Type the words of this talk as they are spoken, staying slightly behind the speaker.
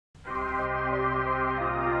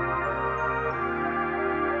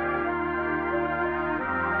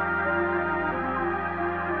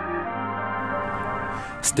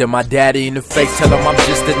Stare my daddy in the face, tell him I'm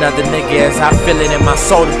just another nigga. As I feel it in my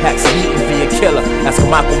soul, the pack's meat and be a killer. Ask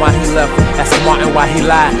Michael why he left, ask Martin why he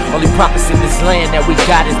lied. Only promise in this land that we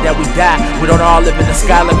got is that we die. We don't all live in the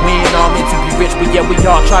sky like we ain't all meant to be rich, but yeah, we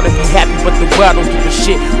all try to be happy, but the world don't give a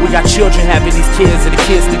shit. We got children having these kids, and the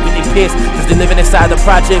kids sleeping they pissed, cause they living inside the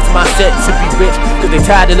projects mindset to be rich. Cause they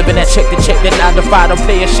tired of living that check to check, that 9 to 5 don't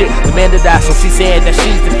pay a shit. The man to die, so she said that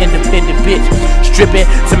she's an independent bitch. Stripping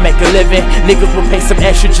to make a living, niggas will pay some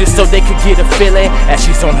extra just so they could get a feeling. As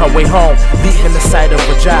she's on her way home, leaving the site of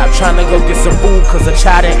her job, trying to go get some food cause her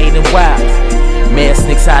child ain't in wild. Man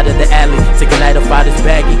sneaks out of the alley, take a knife out his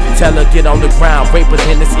baggie, tell her get on the ground, rape her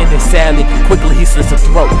then it's in his alley. Quickly he slits her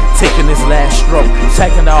throat, taking his last stroke,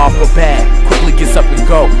 taking her off her bag, quickly gets up and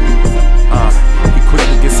go. He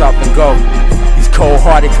quickly gets up and go. He's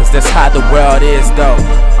cold-hearted cause that's how the world is though.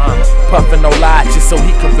 Puffin' no lie just so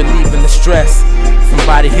he can relieve in the stress.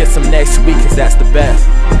 Somebody hits him next week cause that's the best.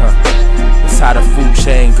 That's how the food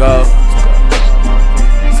chain goes.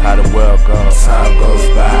 That's how the world goes. Time goes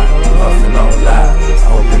by, puffin' no lie,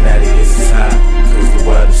 hoping that it gets as high, cause the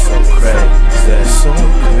world is so crazy. So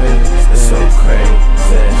crazy, so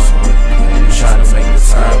crazy. You tryna make the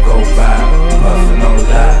time go by, puffin' no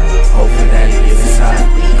lie, hoping that it gets as high,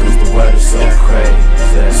 cause the world is so crazy.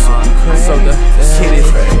 So the kid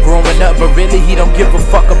is growing up, but really he don't give a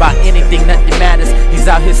fuck about anything, nothing matters. He's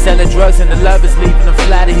out here selling drugs and the love is leaving him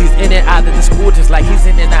flatter. He's in and out of the school just like he's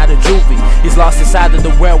in and out of juvie. He's lost inside of the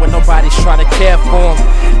world where nobody's trying to care for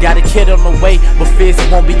him. Got a kid on the way, but fears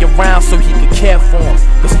he won't be around so he can care for him.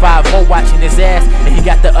 Cause 5 more watching his ass, and he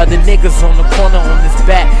got the other niggas on the corner on his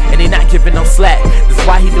back, and they not giving no slack. That's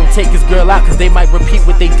why he don't take his girl out, cause they might repeat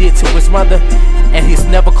what they did to his mother. And he's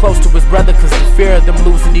never close to his brother cause the fear of them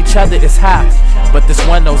losing each other is high. But this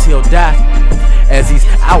one knows he'll die. As he's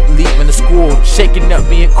out leaving the school, shaking up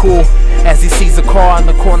being cool, as he sees a car in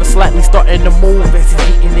the corner slightly starting to move. As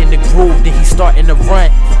he's getting in the groove, then he's starting to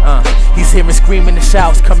run. He's hearing screaming and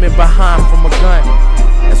shouts coming behind from a gun.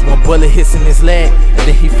 As one bullet hits in his leg, and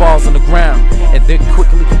then he falls on the ground, and then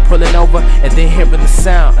quickly pulling over, and then hearing the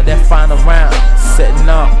sound of that final round setting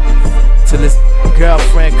up. Till his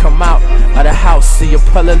girlfriend come out of the house, see a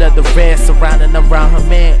puddle of the red surrounding around her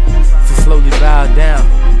man. She slowly bowed down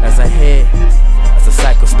as her head, as the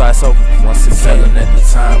cycle starts over once again. Telling that the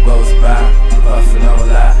time goes by, puffin' no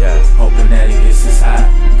lie, hoping that it gets as high,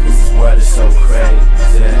 cause this world is so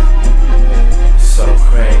crazy.